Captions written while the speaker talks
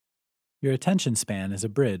Your attention span is a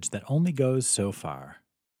bridge that only goes so far.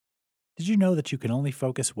 Did you know that you can only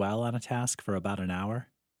focus well on a task for about an hour?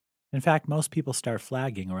 In fact, most people start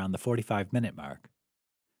flagging around the 45-minute mark.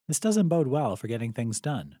 This doesn't bode well for getting things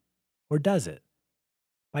done. Or does it?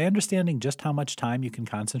 By understanding just how much time you can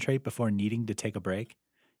concentrate before needing to take a break,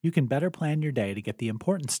 you can better plan your day to get the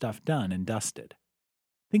important stuff done and dusted.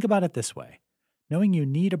 Think about it this way. Knowing you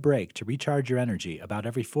need a break to recharge your energy about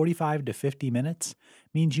every 45 to 50 minutes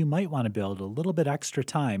means you might want to build a little bit extra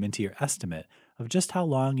time into your estimate of just how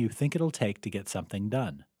long you think it'll take to get something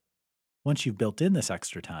done. Once you've built in this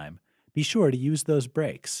extra time, be sure to use those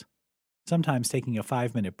breaks. Sometimes taking a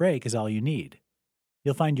 5-minute break is all you need.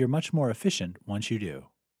 You'll find you're much more efficient once you do.